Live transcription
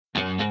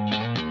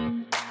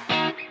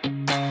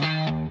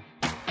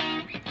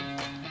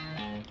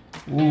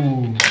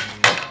Ooh.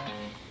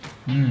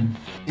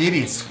 It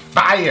is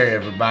fire,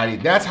 everybody.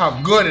 That's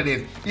how good it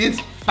is. It's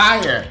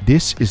fire.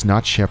 This is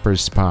not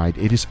shepherd's pie.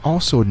 It is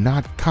also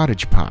not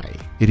cottage pie.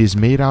 It is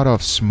made out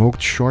of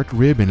smoked short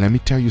rib, and let me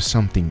tell you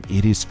something,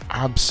 it is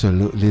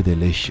absolutely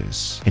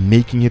delicious. And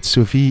making it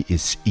sous vide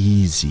is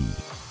easy.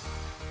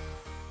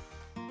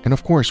 And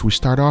of course, we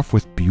start off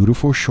with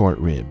beautiful short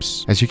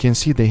ribs. As you can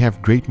see, they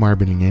have great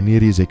marbling, and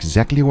it is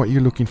exactly what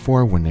you're looking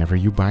for whenever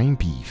you're buying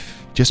beef.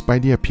 Just by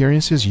the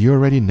appearances, you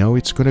already know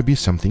it's gonna be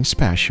something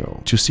special.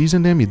 To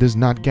season them, it does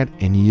not get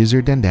any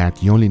easier than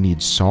that. You only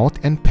need salt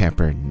and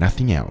pepper,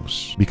 nothing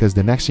else. Because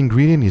the next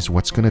ingredient is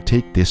what's gonna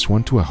take this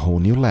one to a whole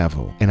new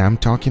level. And I'm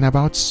talking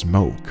about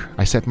smoke.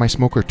 I set my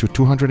smoker to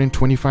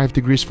 225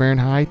 degrees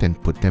Fahrenheit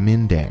and put them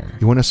in there.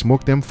 You wanna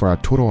smoke them for a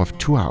total of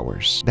 2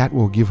 hours. That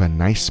will give a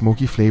nice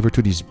smoky flavor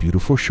to these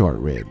beautiful short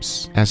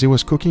ribs. As it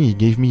was cooking, it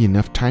gave me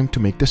enough time to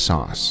make the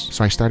sauce.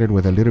 So I started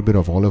with a little bit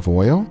of olive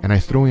oil, and I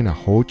throw in a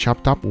whole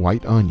chopped up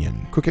white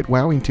onion. Cook it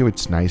well until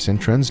it's nice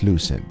and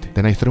translucent.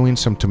 Then I throw in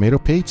some tomato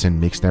paste and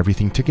mixed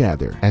everything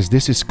together. As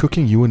this is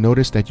cooking, you will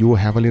notice that you will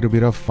have a little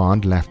bit of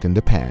fond left in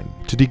the pan.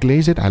 To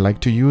deglaze it, I like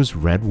to use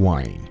red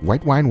wine.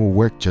 White wine will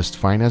work just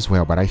fine as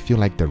well, but I feel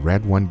like the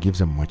red one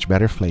gives a much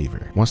better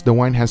flavor. Once the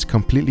wine has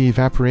completely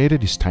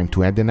evaporated, it's time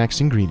to add the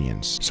next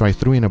ingredients. So I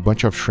threw in a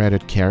bunch of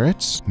shredded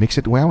carrots, mix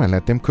it well, and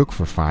let them cook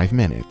for 5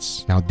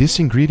 minutes. Now this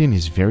ingredient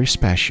is very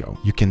special.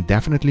 You can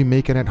definitely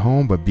make it at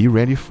home, but be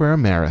ready for a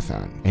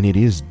marathon. And it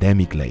is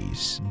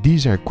demi-glaze.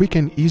 These are quick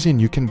and easy,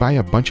 and you can buy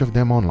a bunch of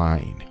them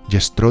online.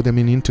 Just throw them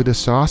into the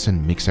sauce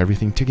and mix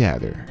everything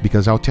together.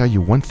 Because I'll tell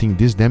you one thing,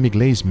 this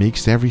demi-glaze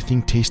makes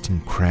everything taste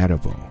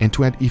incredible. And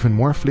to add even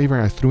more flavor,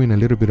 I threw in a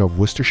little bit of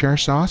Worcestershire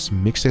sauce,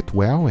 mixed it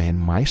well, and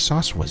my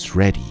sauce was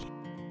ready.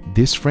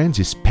 This, friends,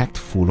 is packed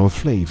full of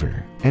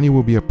flavor, and it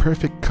will be a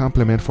perfect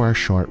complement for our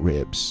short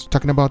ribs.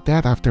 Talking about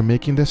that, after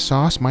making the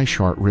sauce, my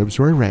short ribs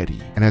were ready.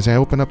 And as I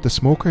open up the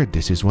smoker,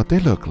 this is what they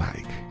look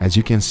like. As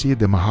you can see,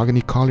 the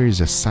mahogany color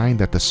is a sign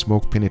that the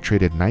smoke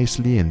penetrated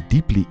nicely and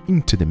deeply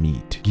into the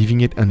meat,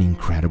 giving it an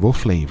incredible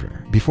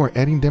flavor. Before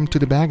adding them to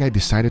the bag, I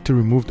decided to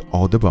remove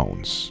all the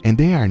bones. And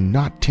they are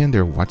not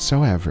tender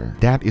whatsoever.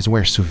 That is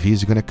where sous vide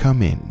is gonna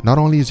come in. Not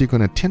only is it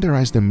gonna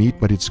tenderize the meat,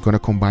 but it's gonna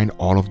combine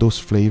all of those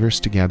flavors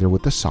together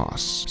with the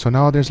sauce. So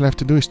now all there's left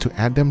to do is to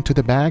add them to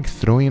the bag,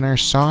 throw in our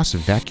sauce,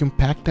 vacuum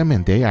pack them,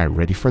 and they are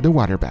ready for the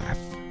water bath.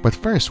 But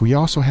first, we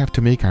also have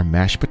to make our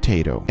mashed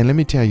potato. And let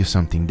me tell you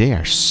something, they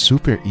are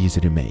super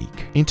easy to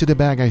make. Into the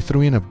bag, I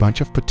threw in a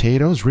bunch of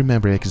potatoes.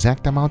 Remember,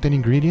 exact amount and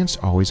ingredients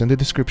always in the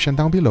description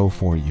down below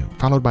for you.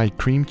 Followed by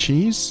cream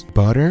cheese,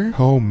 butter,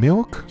 whole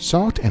milk,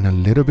 salt, and a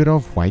little bit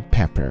of white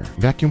pepper.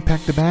 Vacuum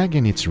pack the bag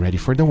and it's ready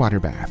for the water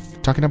bath.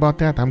 Talking about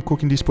that, I'm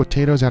cooking these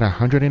potatoes at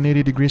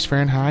 180 degrees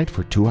Fahrenheit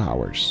for 2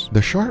 hours.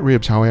 The short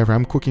ribs, however,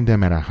 I'm cooking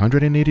them at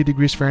 180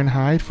 degrees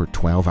Fahrenheit for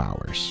 12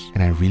 hours.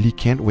 And I really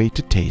can't wait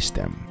to taste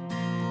them.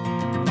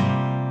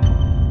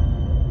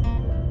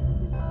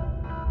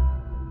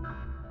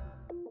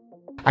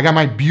 I got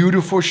my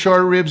beautiful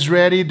short ribs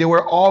ready. They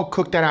were all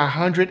cooked at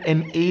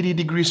 180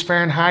 degrees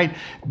Fahrenheit.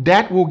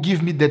 That will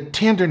give me the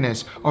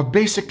tenderness of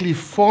basically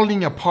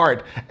falling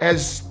apart,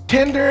 as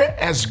tender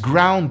as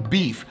ground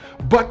beef,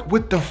 but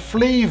with the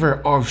flavor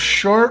of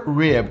short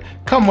rib.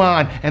 Come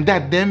on, and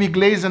that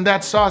demi-glaze and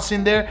that sauce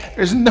in there,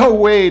 there's no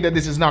way that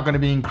this is not gonna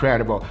be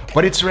incredible.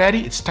 But it's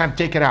ready, it's time to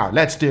take it out.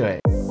 Let's do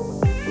it.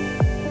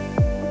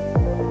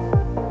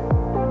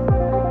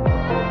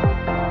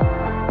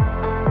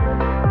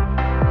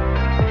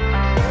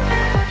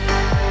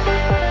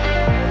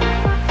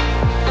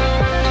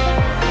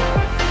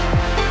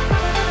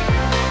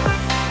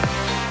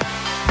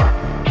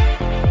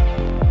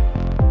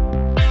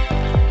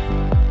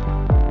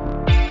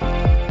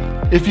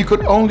 If you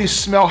could only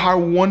smell how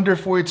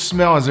wonderful it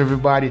smells,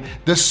 everybody.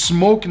 The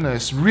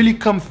smokiness really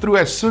comes through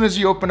as soon as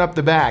you open up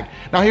the bag.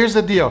 Now here's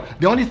the deal.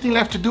 The only thing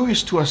left to do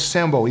is to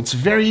assemble. It's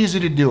very easy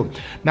to do.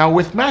 Now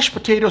with mashed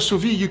potato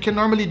sous vide, you can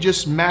normally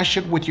just mash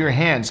it with your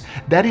hands.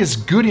 That is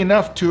good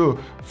enough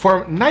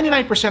for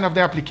 99% of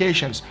the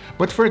applications.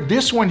 But for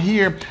this one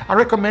here, I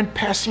recommend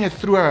passing it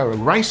through a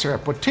ricer, a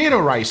potato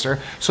ricer,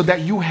 so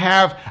that you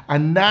have a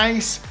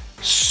nice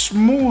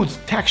smooth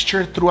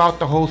texture throughout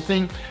the whole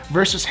thing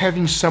versus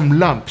having some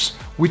lumps,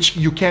 which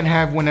you can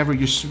have whenever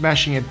you're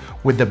smashing it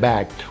with the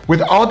bag.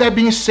 With all that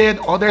being said,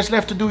 all there's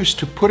left to do is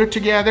to put it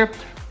together,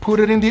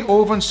 put it in the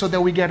oven so that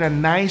we get a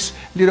nice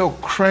little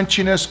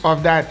crunchiness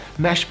of that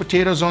mashed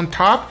potatoes on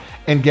top,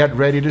 and get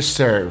ready to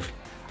serve.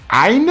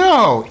 I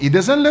know it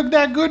doesn't look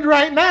that good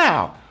right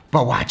now,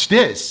 but watch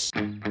this.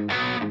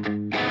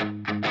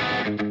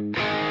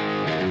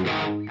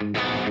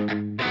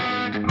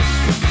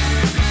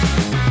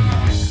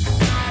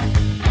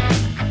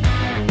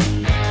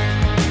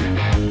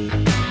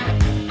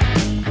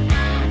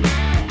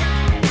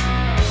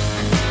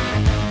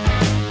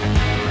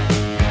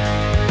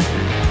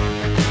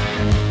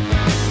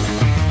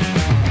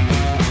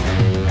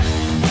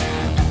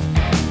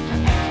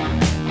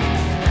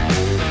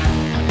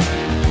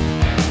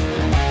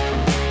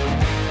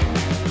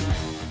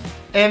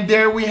 And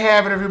there we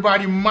have it,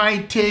 everybody. My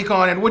take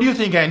on it. What do you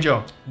think,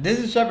 Angel? This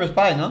is shepherd's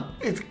pie, no?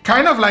 It's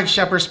kind of like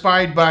shepherd's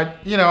pie, but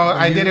you know,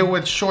 I did it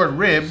with short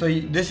rib. So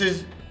this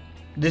is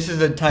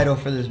the title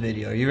for this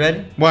video. Are you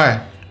ready?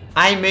 What?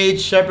 I made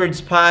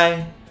shepherd's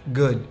pie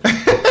good.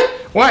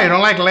 Why? You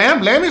don't like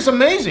lamb? Lamb is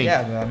amazing.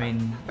 Yeah, but I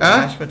mean,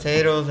 mashed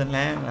potatoes and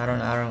lamb. I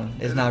don't.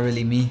 It's not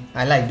really me.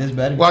 I like this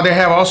better. Well, they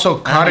have also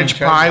cottage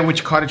pie,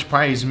 which cottage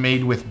pie is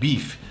made with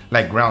beef,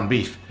 like ground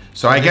beef.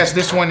 So I guess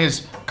this one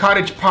is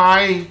cottage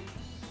pie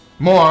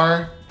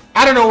more.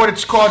 I don't know what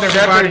it's called,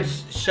 everybody.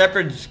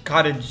 Shepherd's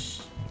cottage.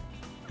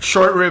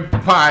 Short rib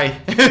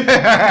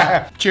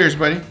pie. Cheers,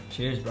 buddy.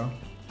 Cheers, bro.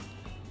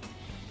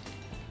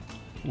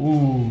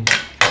 Ooh.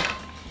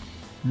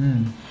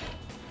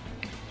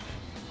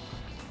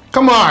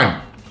 Come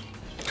on.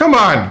 Come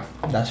on.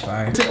 That's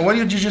fire. What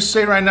did you just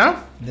say right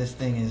now? This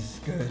thing is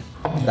good.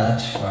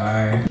 That's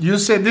fire. You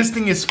said this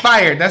thing is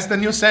fire. That's the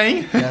new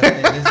saying?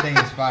 This thing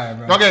is fire,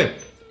 bro. Okay.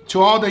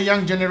 To all the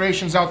young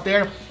generations out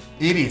there,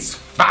 it is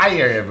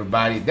fire,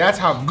 everybody. That's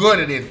how good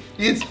it is.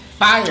 It's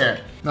fire.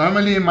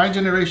 Normally in my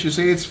generation, you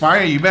say it's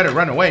fire, you better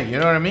run away. You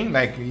know what I mean?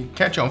 Like you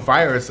catch on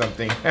fire or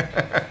something.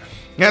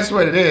 That's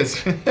what it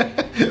is.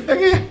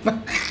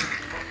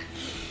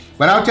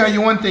 But I'll tell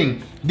you one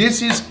thing.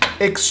 This is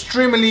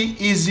extremely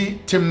easy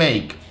to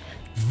make.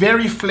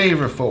 Very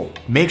flavorful.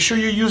 Make sure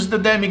you use the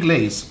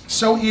demi-glaze.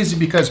 So easy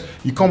because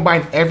you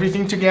combine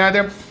everything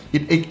together.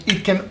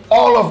 It can,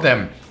 all of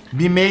them,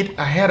 be made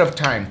ahead of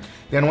time.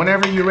 Then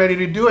whenever you're ready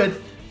to do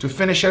it, to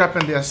finish it up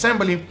in the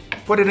assembly,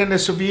 put it in the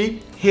sous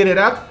vide, heat it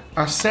up,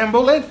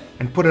 assemble it,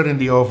 and put it in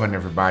the oven,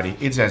 everybody.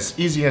 It's as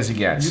easy as it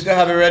gets. You can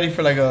have it ready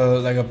for like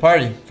a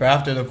party for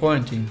after the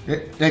quarantine.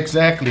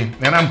 Exactly.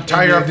 And I'm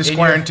tired of this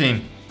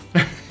quarantine.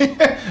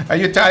 Are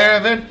you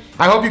tired of it?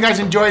 I hope you guys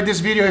enjoyed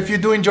this video. If you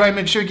do enjoy,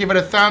 make sure you give it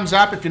a thumbs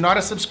up. If you're not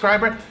a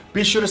subscriber,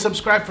 be sure to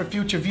subscribe for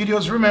future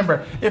videos.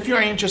 Remember, if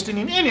you're interested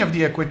in any of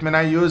the equipment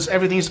I use,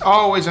 everything is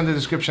always in the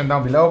description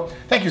down below.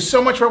 Thank you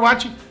so much for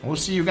watching, and we'll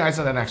see you guys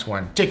on the next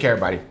one. Take care,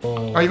 everybody.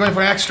 Are you going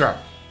for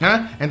extra?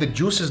 Huh? And the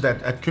juices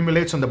that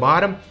accumulates on the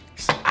bottom,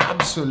 it's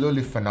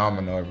absolutely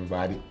phenomenal,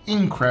 everybody.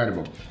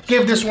 Incredible.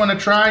 Give this one a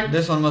try.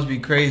 This one must be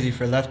crazy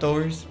for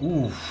leftovers.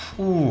 Oof,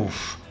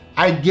 oof.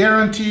 I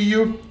guarantee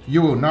you,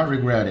 you will not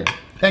regret it.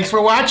 Thanks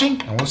for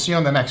watching, and we'll see you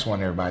on the next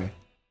one, everybody.